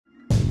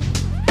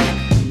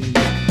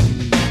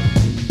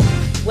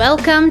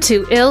Welcome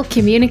to Ill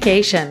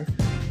Communication,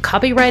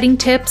 copywriting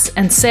tips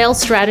and sales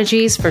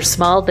strategies for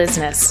small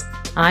business.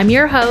 I'm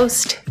your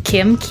host,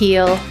 Kim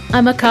Keel.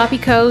 I'm a copy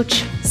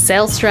coach,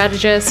 sales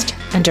strategist,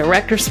 and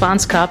direct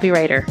response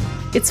copywriter.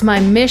 It's my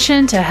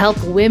mission to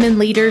help women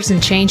leaders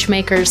and change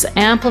makers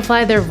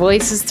amplify their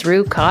voices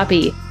through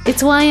copy.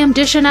 It's why I'm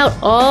dishing out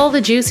all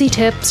the juicy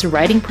tips,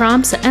 writing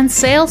prompts, and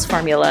sales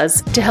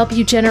formulas to help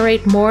you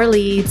generate more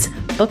leads,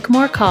 book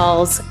more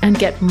calls, and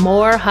get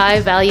more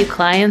high-value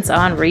clients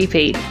on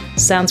repeat.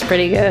 Sounds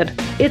pretty good.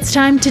 It's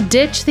time to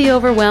ditch the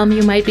overwhelm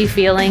you might be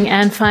feeling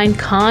and find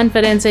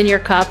confidence in your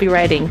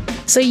copywriting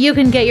so you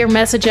can get your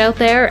message out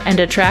there and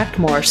attract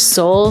more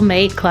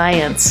soulmate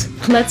clients.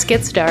 Let's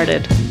get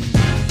started.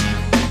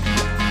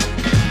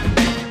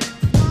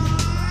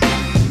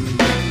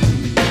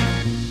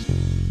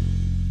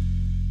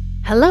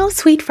 Hello,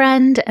 sweet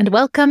friend, and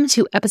welcome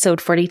to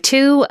episode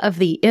 42 of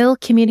the Ill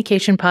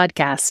Communication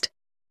Podcast.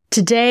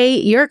 Today,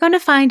 you're going to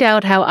find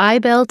out how I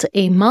built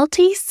a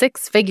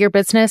multi-six-figure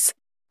business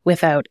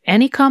without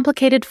any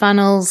complicated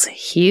funnels,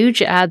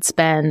 huge ad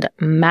spend,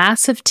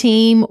 massive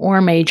team,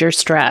 or major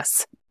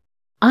stress.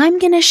 I'm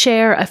going to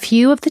share a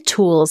few of the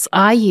tools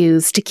I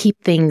use to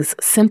keep things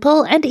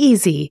simple and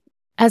easy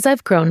as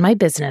I've grown my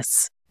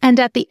business. And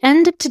at the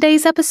end of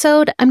today's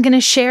episode, I'm going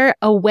to share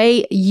a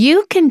way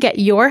you can get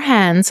your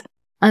hands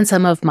on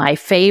some of my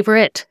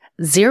favorite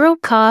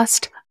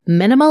zero-cost,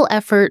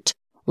 minimal-effort,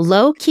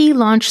 low-key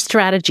launch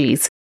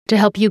strategies to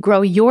help you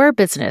grow your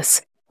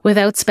business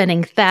without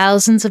spending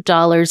thousands of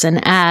dollars in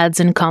ads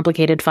and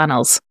complicated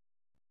funnels.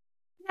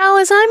 Now,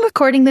 as I'm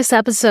recording this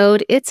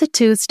episode, it's a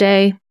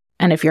Tuesday,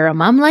 and if you're a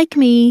mom like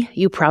me,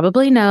 you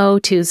probably know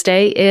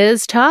Tuesday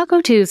is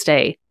Taco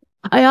Tuesday.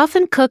 I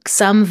often cook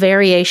some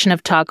variation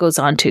of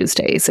tacos on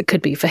Tuesdays. It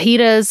could be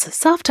fajitas,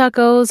 soft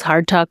tacos,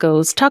 hard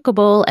tacos, taco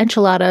bowl,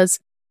 enchiladas,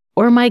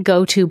 or my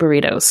go-to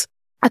burritos.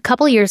 A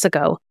couple years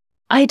ago,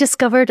 I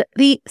discovered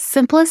the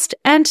simplest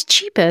and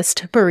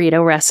cheapest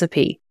burrito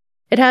recipe.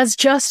 It has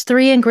just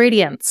 3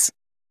 ingredients: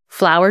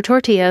 flour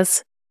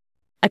tortillas,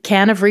 a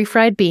can of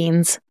refried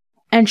beans,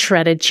 and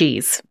shredded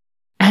cheese.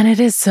 And it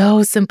is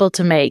so simple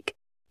to make.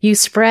 You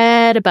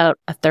spread about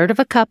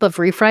 1/3 cup of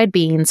refried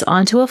beans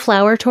onto a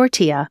flour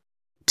tortilla,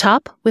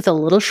 top with a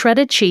little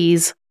shredded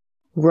cheese,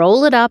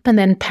 roll it up, and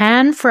then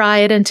pan fry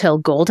it until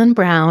golden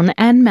brown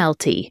and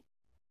melty.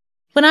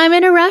 When I'm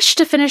in a rush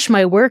to finish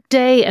my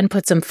workday and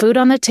put some food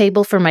on the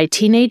table for my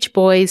teenage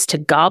boys to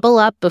gobble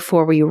up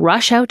before we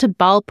rush out to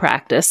ball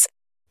practice,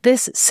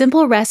 this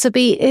simple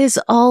recipe is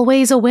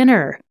always a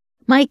winner.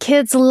 My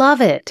kids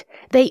love it.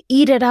 They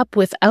eat it up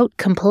without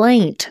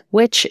complaint,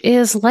 which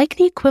is like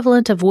the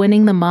equivalent of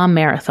winning the mom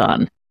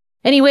marathon.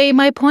 Anyway,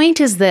 my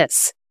point is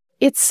this.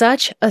 It's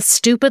such a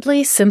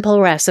stupidly simple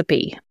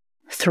recipe.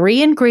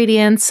 3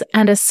 ingredients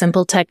and a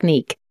simple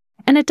technique.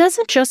 And it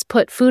doesn't just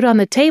put food on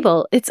the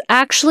table, it's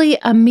actually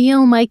a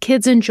meal my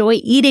kids enjoy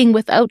eating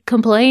without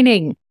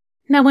complaining.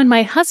 Now, when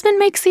my husband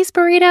makes these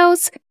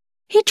burritos,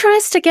 he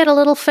tries to get a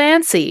little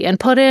fancy and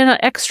put in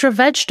extra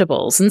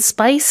vegetables and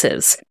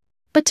spices.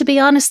 But to be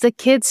honest, the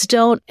kids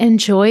don't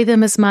enjoy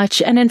them as much,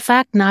 and in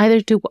fact,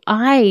 neither do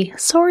I.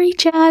 Sorry,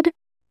 Chad.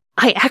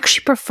 I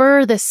actually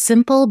prefer the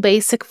simple,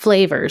 basic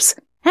flavors.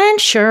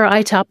 And sure,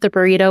 I top the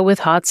burrito with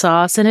hot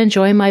sauce and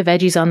enjoy my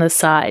veggies on the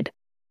side.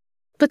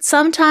 But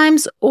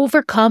sometimes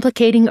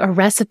overcomplicating a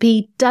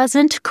recipe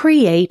doesn't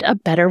create a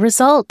better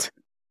result.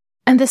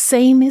 And the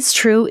same is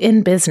true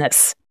in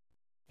business.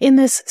 In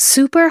this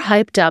super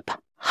hyped up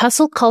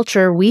hustle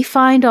culture we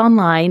find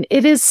online,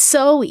 it is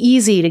so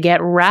easy to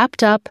get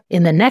wrapped up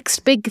in the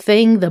next big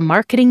thing the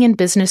marketing and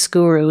business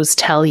gurus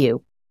tell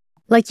you.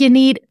 Like you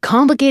need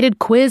complicated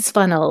quiz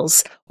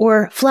funnels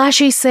or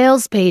flashy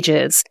sales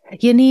pages.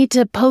 You need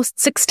to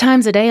post 6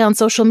 times a day on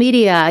social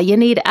media. You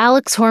need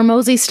Alex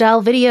Hormozy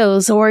style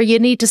videos, or you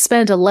need to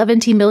spend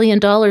 $11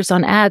 million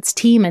on ads,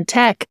 team, and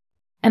tech.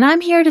 And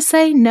I'm here to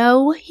say,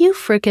 no, you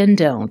frickin'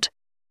 don't.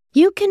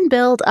 You can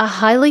build a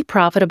highly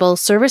profitable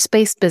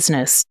service-based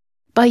business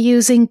by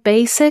using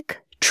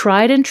basic,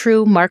 tried and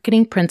true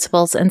marketing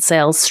principles and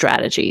sales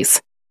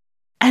strategies.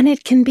 And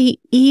it can be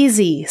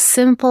easy,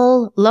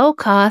 simple, low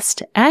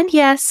cost, and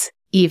yes,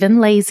 even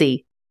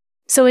lazy.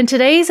 So in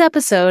today's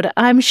episode,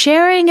 I'm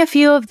sharing a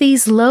few of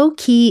these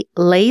low-key,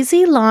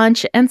 lazy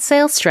launch and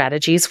sales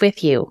strategies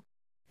with you.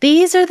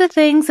 These are the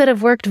things that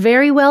have worked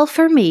very well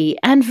for me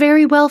and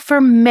very well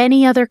for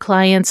many other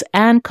clients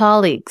and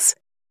colleagues.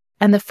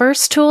 And the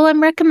first tool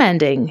I'm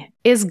recommending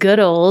is good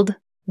old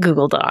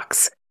Google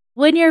Docs.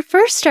 When you're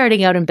first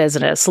starting out in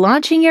business,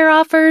 launching your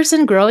offers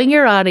and growing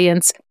your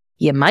audience,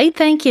 you might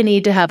think you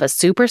need to have a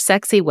super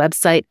sexy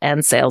website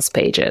and sales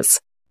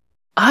pages.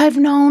 I've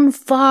known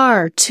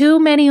far too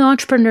many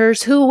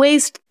entrepreneurs who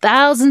waste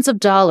thousands of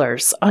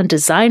dollars on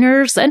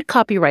designers and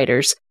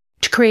copywriters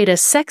to create a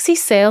sexy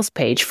sales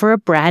page for a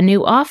brand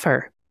new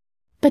offer.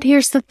 But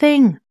here's the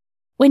thing.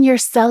 When you're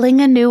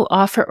selling a new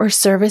offer or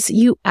service,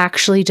 you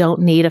actually don't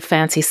need a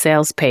fancy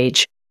sales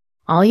page.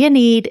 All you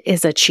need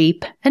is a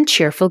cheap and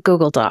cheerful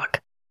Google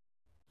Doc.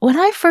 When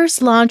I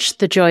first launched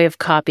the Joy of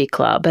Copy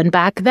Club, and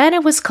back then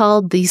it was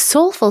called the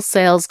Soulful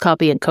Sales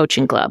Copy and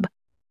Coaching Club,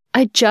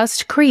 I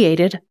just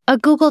created a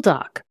Google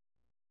Doc.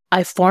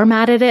 I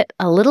formatted it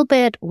a little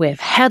bit with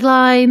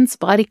headlines,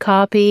 body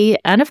copy,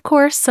 and of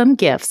course some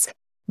GIFs,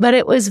 but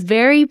it was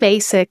very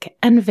basic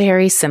and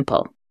very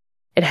simple.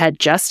 It had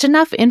just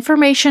enough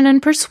information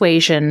and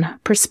persuasion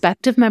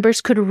prospective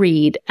members could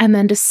read and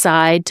then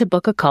decide to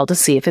book a call to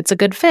see if it's a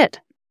good fit.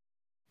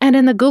 And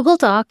in the Google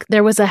Doc,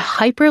 there was a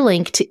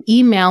hyperlink to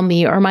email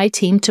me or my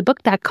team to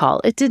book that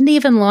call. It didn't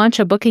even launch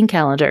a booking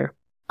calendar.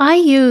 I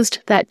used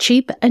that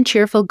cheap and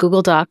cheerful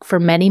Google Doc for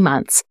many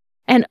months.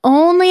 And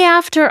only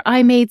after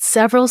I made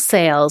several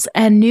sales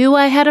and knew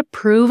I had a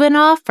proven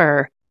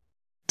offer,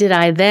 did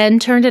I then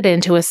turn it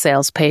into a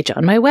sales page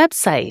on my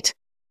website.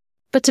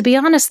 But to be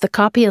honest, the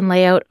copy and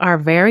layout are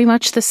very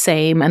much the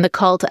same, and the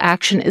call to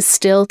action is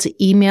still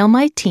to email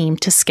my team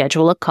to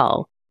schedule a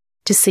call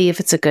to see if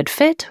it's a good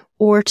fit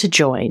or to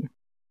join.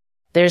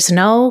 There's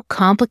no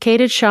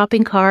complicated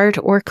shopping cart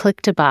or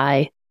click to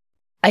buy.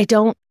 I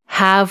don't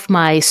have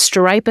my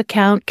Stripe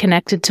account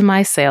connected to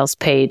my sales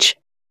page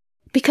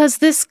because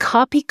this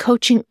copy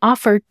coaching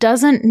offer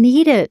doesn't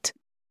need it.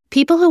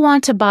 People who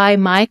want to buy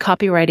my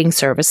copywriting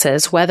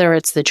services, whether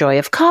it's the Joy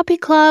of Copy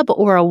Club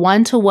or a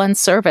one-to-one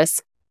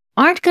service,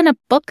 aren't going to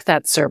book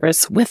that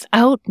service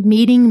without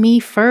meeting me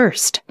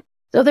first.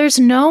 So there's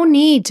no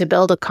need to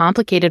build a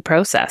complicated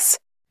process.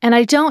 And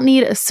I don't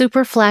need a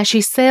super flashy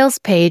sales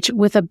page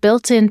with a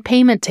built-in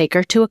payment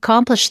taker to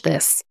accomplish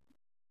this.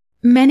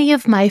 Many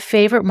of my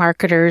favorite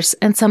marketers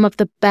and some of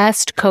the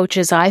best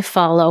coaches I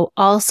follow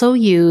also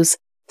use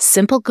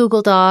simple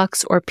Google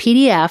Docs or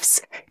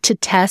PDFs to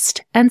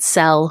test and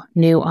sell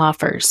new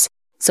offers.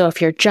 So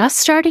if you're just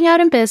starting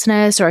out in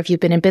business, or if you've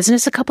been in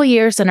business a couple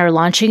years and are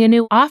launching a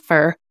new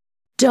offer,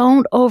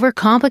 don't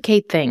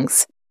overcomplicate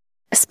things,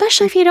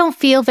 especially if you don't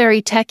feel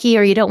very techy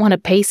or you don't want to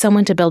pay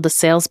someone to build a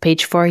sales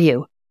page for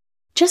you.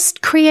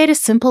 Just create a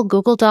simple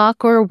Google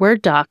Doc or a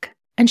Word doc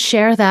and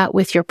share that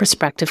with your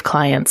prospective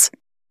clients.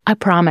 I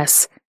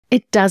promise,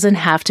 it doesn't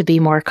have to be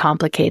more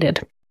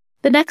complicated.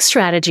 The next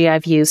strategy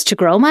I've used to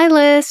grow my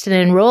list and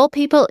enroll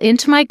people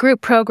into my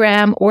group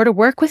program or to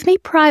work with me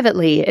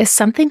privately is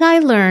something I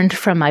learned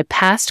from my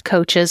past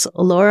coaches,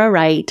 Laura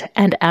Wright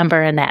and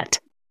Amber Annette.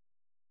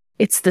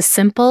 It's the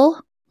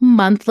simple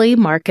monthly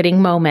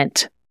marketing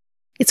moment.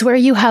 It's where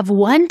you have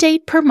one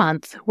date per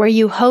month where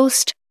you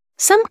host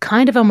some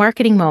kind of a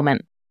marketing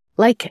moment,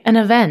 like an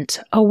event,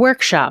 a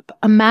workshop,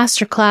 a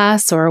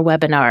masterclass, or a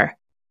webinar.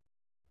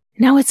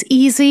 Now, it's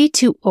easy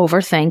to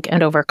overthink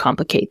and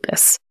overcomplicate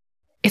this.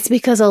 It's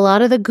because a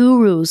lot of the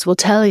gurus will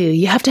tell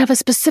you have to have a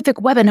specific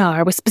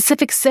webinar with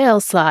specific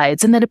sales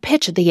slides and then a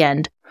pitch at the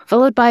end,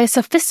 followed by a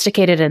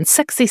sophisticated and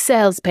sexy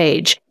sales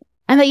page,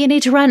 and that you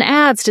need to run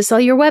ads to sell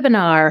your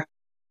webinar,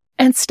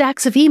 and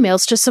stacks of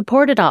emails to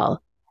support it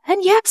all.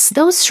 And yes,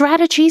 those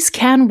strategies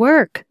can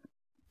work.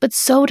 But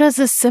so does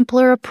a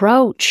simpler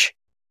approach.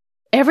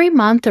 Every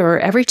month or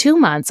every 2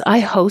 months,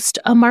 I host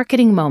a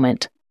marketing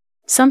moment.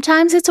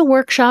 Sometimes it's a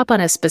workshop on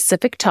a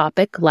specific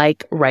topic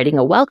like writing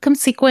a welcome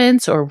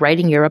sequence or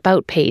writing your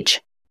about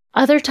page.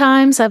 Other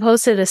times, I've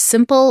hosted a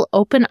simple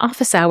open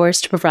office hours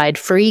to provide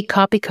free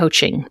copy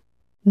coaching.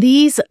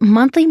 These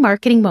monthly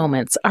marketing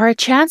moments are a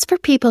chance for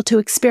people to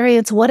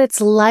experience what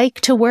it's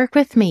like to work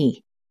with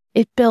me.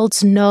 It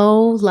builds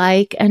know,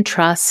 like, and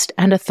trust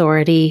and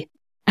authority,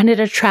 and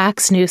it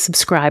attracts new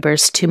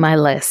subscribers to my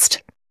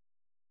list.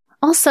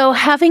 Also,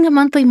 having a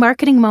monthly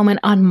marketing moment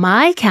on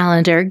my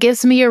calendar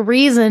gives me a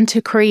reason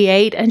to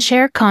create and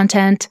share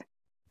content,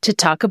 to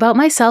talk about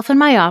myself and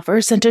my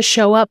offers, and to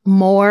show up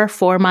more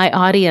for my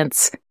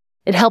audience.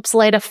 It helps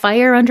light a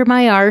fire under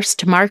my arse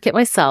to market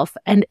myself,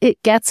 and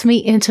it gets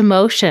me into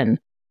motion.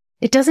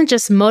 It doesn't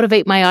just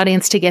motivate my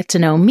audience to get to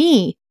know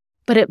me,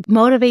 but it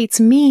motivates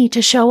me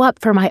to show up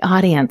for my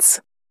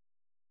audience.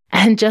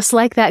 And just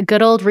like that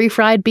good old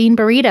refried bean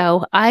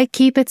burrito, I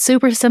keep it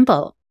super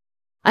simple.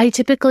 I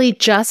typically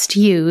just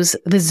use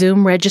the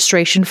Zoom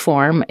registration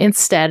form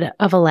instead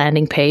of a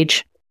landing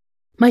page.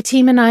 My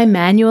team and I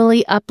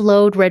manually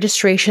upload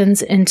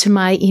registrations into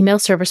my email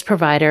service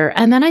provider,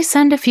 and then I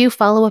send a few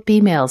follow-up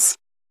emails.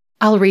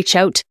 I'll reach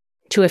out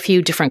to a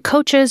few different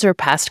coaches or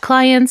past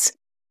clients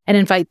and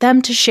invite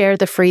them to share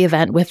the free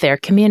event with their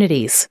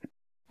communities.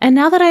 And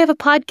now that I have a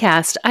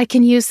podcast, I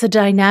can use the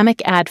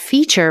dynamic ad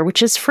feature,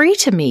 which is free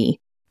to me,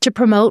 to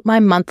promote my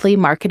monthly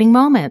marketing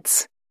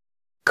moments.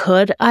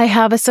 Could I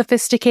have a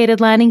sophisticated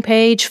landing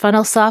page,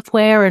 funnel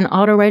software, and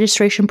auto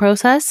registration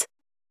process?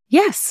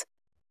 Yes.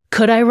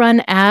 Could I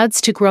run ads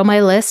to grow my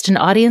list and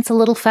audience a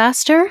little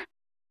faster?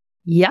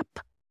 Yep.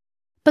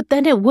 But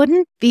then it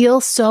wouldn't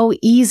feel so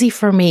easy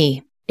for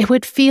me. It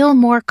would feel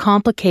more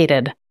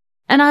complicated.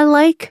 And I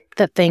like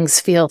that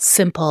things feel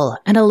simple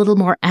and a little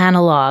more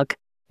analog.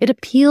 It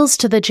appeals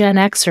to the Gen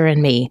Xer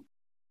in me.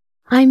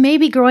 I may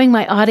be growing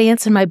my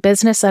audience and my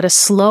business at a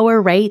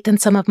slower rate than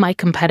some of my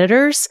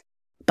competitors,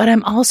 but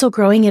I'm also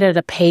growing it at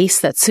a pace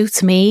that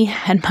suits me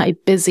and my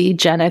busy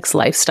Gen X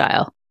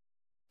lifestyle.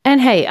 And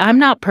hey, I'm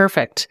not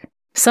perfect.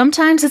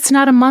 Sometimes it's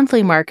not a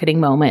monthly marketing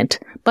moment,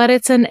 but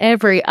it's an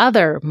every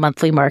other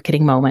monthly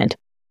marketing moment.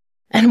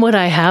 And what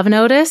I have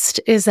noticed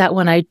is that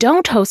when I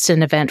don't host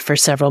an event for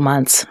several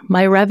months,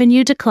 my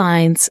revenue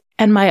declines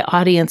and my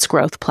audience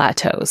growth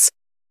plateaus.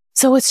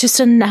 So it's just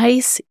a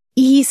nice,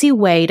 easy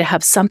way to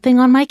have something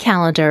on my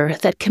calendar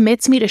that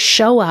commits me to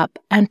show up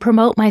and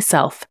promote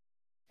myself.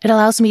 It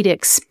allows me to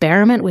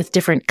experiment with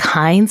different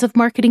kinds of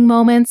marketing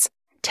moments,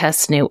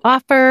 test new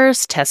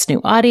offers, test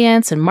new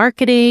audience and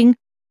marketing,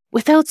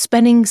 without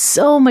spending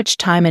so much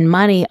time and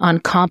money on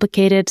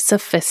complicated,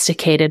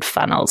 sophisticated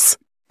funnels.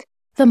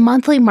 The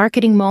monthly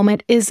marketing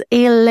moment is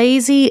a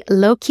lazy,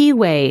 low-key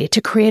way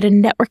to create a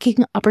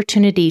networking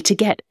opportunity to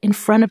get in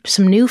front of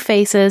some new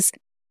faces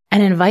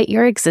and invite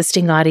your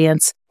existing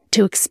audience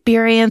to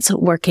experience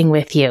working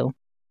with you.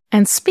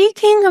 And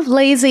speaking of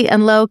lazy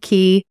and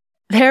low-key,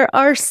 there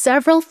are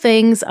several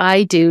things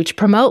I do to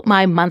promote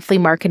my monthly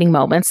marketing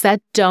moments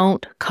that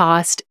don't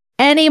cost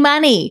any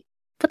money,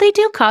 but they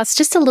do cost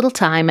just a little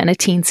time and a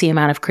teensy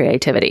amount of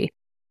creativity.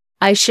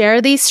 I share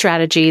these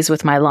strategies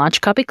with my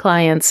Launch Copy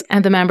clients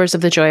and the members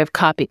of the Joy of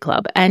Copy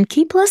Club, and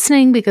keep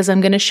listening because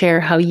I'm going to share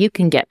how you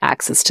can get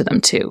access to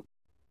them too.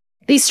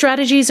 These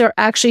strategies are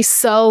actually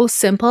so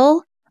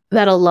simple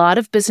that a lot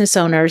of business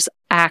owners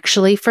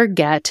actually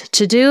forget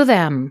to do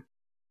them,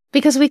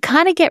 because we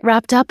kind of get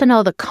wrapped up in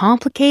all the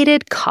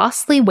complicated,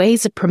 costly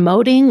ways of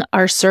promoting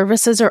our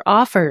services or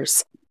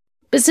offers.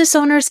 Business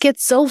owners get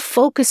so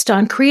focused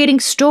on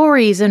creating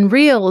stories and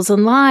reels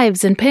and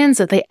lives and pins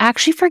that they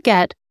actually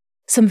forget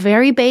some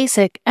very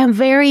basic and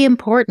very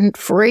important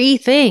free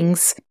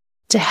things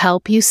to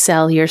help you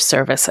sell your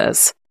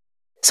services.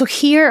 So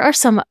here are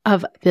some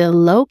of the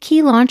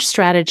low-key launch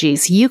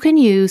strategies you can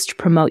use to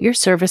promote your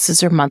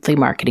services or monthly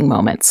marketing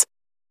moments.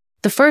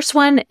 The first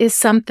one is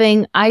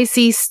something I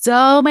see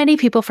so many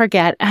people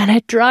forget, and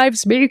it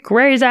drives me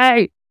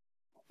crazy.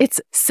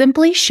 It's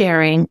simply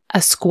sharing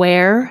a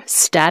square,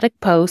 static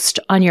post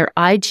on your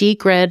IG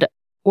grid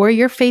or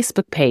your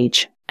Facebook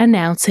page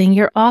announcing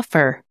your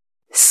offer.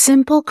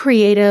 Simple,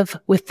 creative,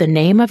 with the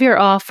name of your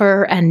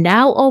offer and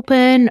now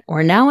open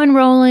or now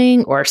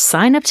enrolling or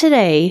sign up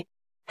today,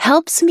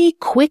 helps me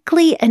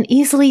quickly and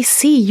easily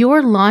see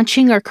you're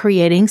launching or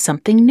creating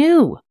something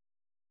new.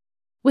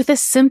 With a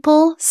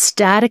simple,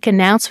 static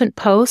announcement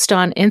post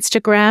on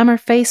Instagram or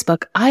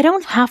Facebook, I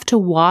don't have to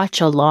watch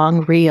a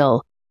long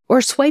reel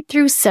or swipe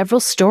through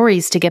several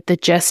stories to get the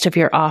gist of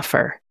your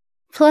offer.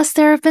 Plus,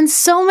 there have been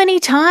so many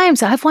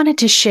times I've wanted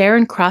to share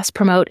and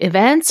cross-promote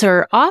events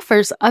or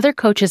offers other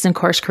coaches and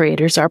course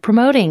creators are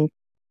promoting.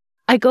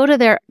 I go to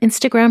their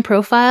Instagram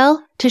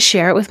profile to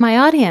share it with my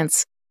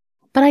audience,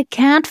 but I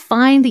can't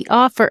find the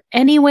offer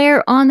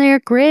anywhere on their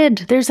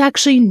grid. There's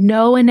actually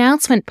no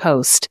announcement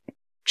post.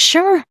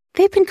 Sure,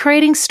 they've been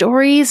creating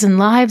stories and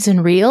lives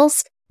and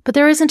reels, but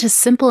there isn't a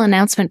simple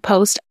announcement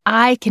post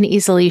I can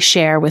easily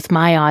share with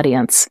my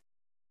audience.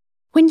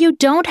 When you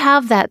don't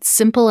have that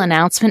simple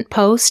announcement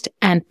post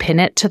and pin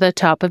it to the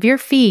top of your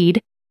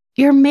feed,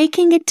 you're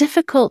making it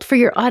difficult for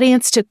your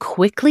audience to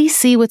quickly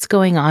see what's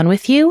going on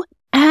with you,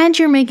 and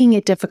you're making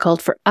it difficult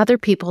for other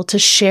people to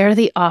share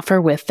the offer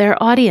with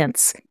their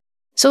audience.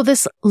 So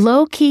this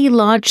low-key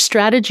launch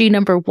strategy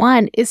number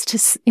 1 is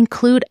to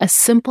include a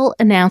simple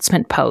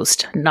announcement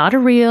post, not a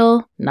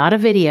reel, not a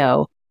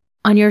video,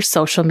 on your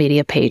social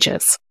media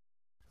pages.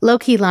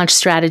 Low-key launch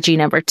strategy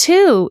number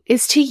 2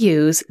 is to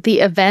use the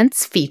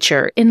events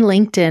feature in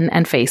LinkedIn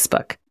and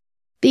Facebook.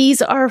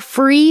 These are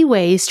free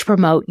ways to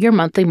promote your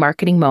monthly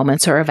marketing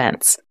moments or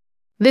events.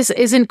 This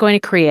isn't going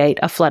to create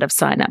a flood of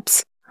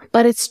signups,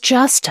 but it's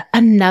just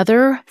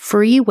another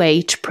free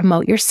way to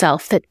promote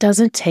yourself that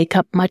doesn't take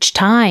up much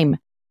time.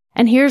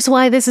 And here's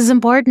why this is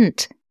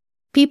important.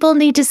 People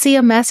need to see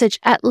a message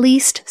at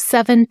least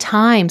 7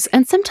 times,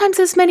 and sometimes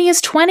as many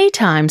as 20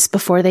 times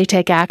before they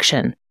take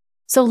action.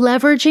 So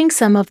leveraging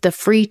some of the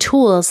free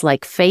tools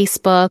like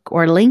Facebook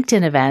or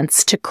LinkedIn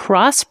events to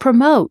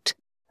cross-promote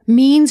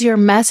means your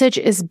message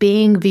is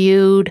being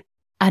viewed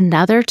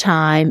another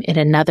time in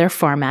another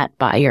format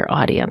by your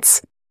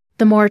audience.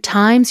 The more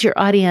times your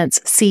audience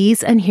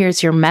sees and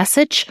hears your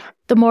message,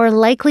 the more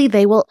likely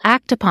they will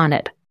act upon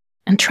it.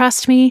 And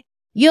trust me,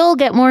 you'll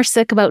get more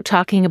sick about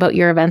talking about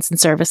your events and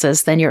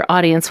services than your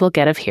audience will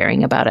get of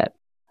hearing about it.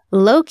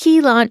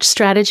 Low-key launch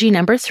strategy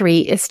number 3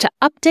 is to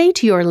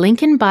update your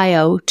link in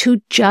bio to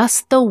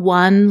just the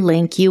one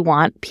link you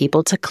want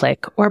people to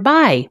click or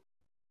buy.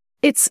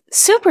 It's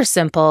super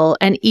simple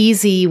and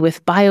easy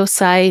with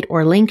BioSite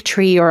or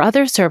Linktree or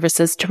other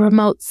services to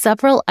promote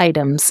several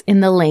items in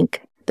the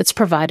link that's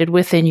provided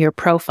within your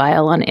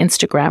profile on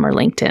Instagram or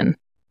LinkedIn.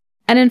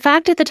 And in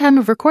fact, at the time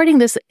of recording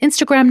this,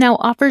 Instagram now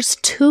offers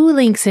 2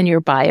 links in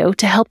your bio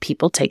to help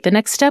people take the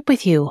next step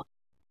with you.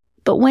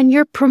 But when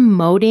you're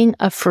promoting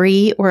a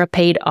free or a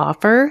paid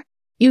offer,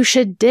 you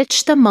should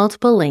ditch the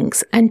multiple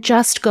links and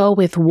just go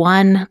with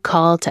one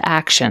call to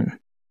action.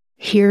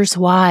 Here's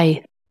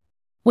why.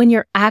 When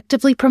you're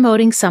actively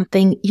promoting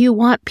something, you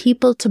want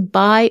people to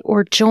buy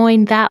or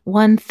join that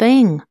one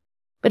thing.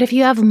 But if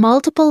you have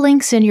multiple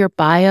links in your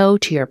bio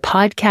to your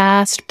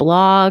podcast,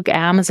 blog,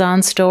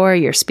 Amazon store,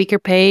 your speaker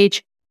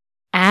page,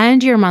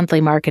 and your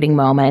monthly marketing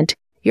moment,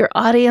 your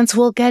audience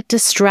will get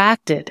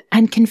distracted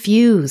and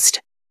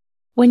confused.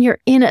 When you're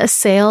in a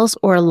sales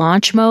or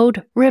launch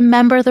mode,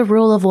 remember the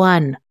rule of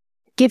one.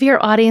 Give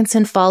your audience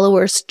and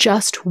followers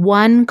just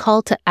one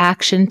call to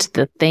action to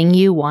the thing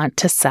you want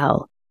to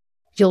sell.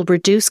 You'll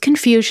reduce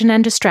confusion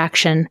and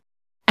distraction,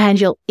 and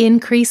you'll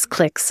increase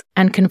clicks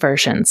and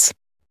conversions.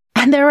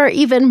 And there are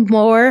even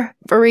more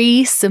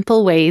free,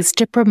 simple ways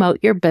to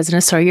promote your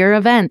business or your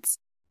events.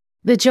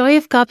 The Joy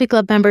of Copy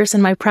Club members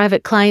and my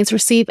private clients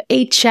receive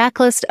a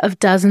checklist of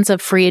dozens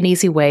of free and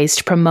easy ways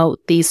to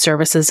promote these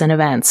services and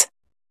events.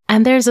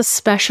 And there's a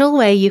special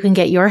way you can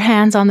get your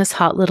hands on this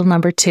hot little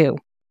number too.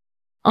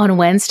 On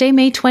Wednesday,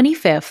 May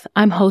 25th,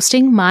 I'm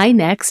hosting my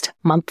next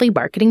monthly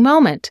marketing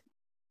moment.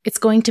 It's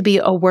going to be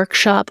a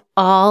workshop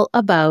all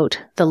about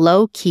the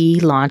low-key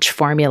launch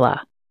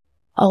formula.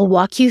 I'll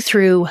walk you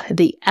through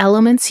the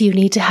elements you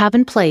need to have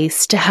in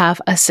place to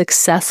have a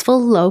successful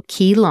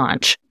low-key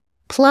launch.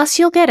 Plus,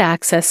 you'll get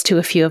access to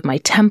a few of my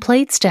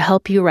templates to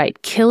help you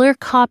write killer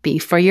copy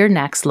for your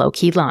next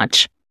low-key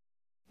launch,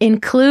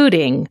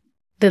 including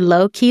the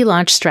low-key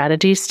launch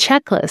strategies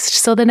checklist.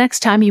 So the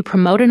next time you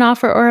promote an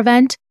offer or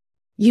event,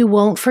 you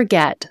won't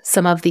forget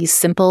some of these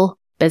simple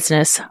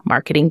business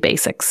marketing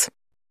basics.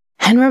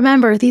 And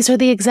remember, these are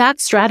the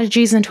exact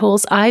strategies and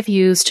tools I've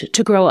used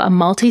to grow a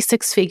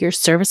multi-six-figure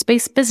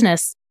service-based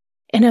business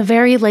in a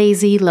very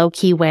lazy,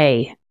 low-key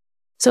way.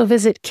 So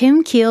visit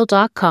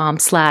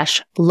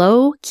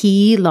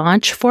kimkiel.com/low-key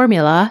launch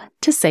formula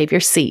to save your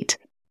seat.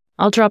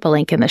 I'll drop a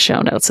link in the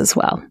show notes as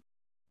well.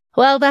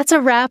 Well, that's a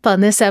wrap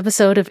on this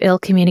episode of Ill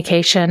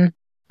Communication.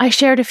 I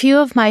shared a few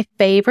of my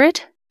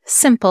favorite,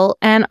 simple,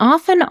 and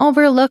often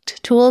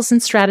overlooked tools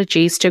and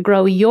strategies to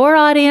grow your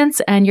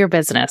audience and your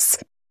business.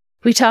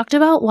 We talked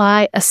about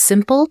why a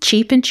simple,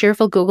 cheap, and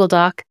cheerful Google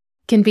Doc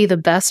can be the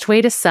best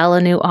way to sell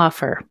a new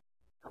offer.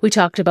 We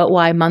talked about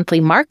why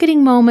monthly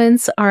marketing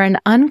moments are an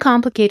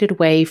uncomplicated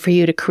way for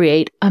you to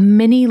create a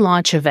mini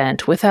launch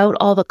event without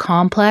all the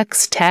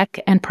complex tech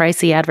and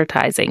pricey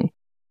advertising.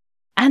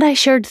 And I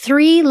shared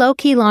 3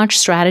 low-key launch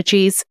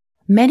strategies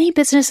many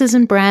businesses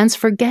and brands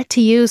forget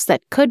to use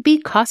that could be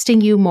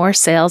costing you more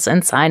sales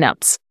and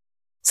signups.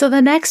 So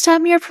the next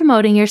time you're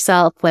promoting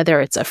yourself,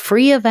 whether it's a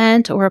free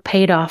event or a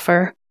paid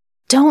offer,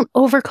 don't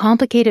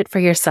overcomplicate it for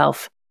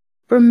yourself.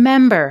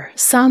 Remember,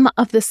 some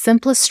of the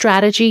simplest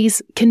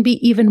strategies can be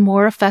even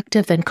more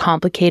effective than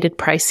complicated,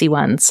 pricey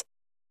ones.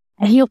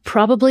 And you'll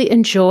probably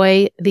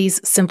enjoy these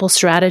simple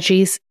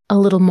strategies a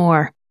little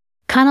more.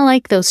 Kind of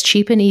like those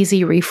cheap and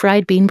easy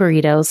refried bean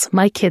burritos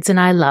my kids and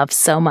I love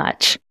so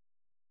much.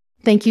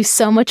 Thank you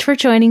so much for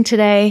joining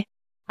today.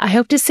 I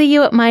hope to see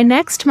you at my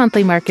next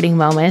monthly marketing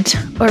moment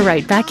or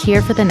right back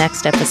here for the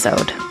next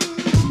episode.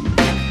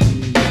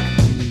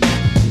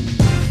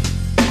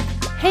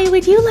 Hey,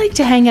 would you like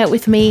to hang out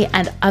with me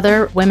and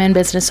other women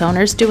business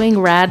owners doing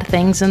rad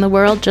things in the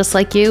world just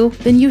like you?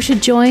 Then you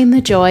should join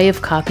the Joy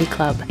of Copy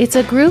Club. It's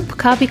a group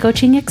copy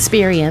coaching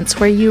experience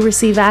where you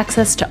receive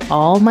access to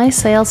all my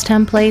sales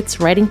templates,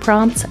 writing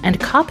prompts, and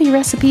copy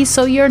recipes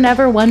so you're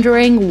never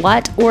wondering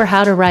what or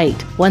how to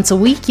write. Once a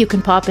week, you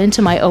can pop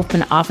into my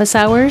open office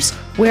hours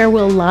where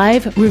we'll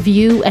live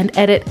review and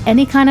edit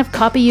any kind of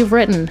copy you've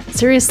written.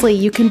 Seriously,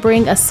 you can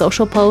bring a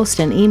social post,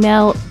 an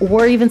email,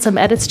 or even some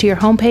edits to your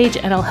homepage,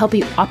 and I'll help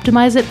you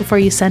optimize it before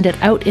you send it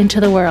out into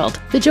the world.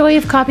 The Joy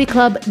of Copy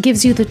Club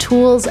gives you the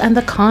tools and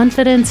the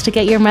confidence to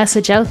get your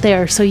message out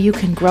there so you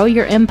can grow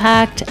your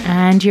impact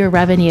and your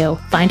revenue.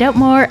 Find out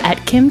more at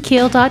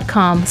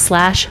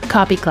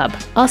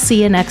kimkiel.com/copyclub. I'll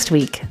see you next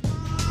week.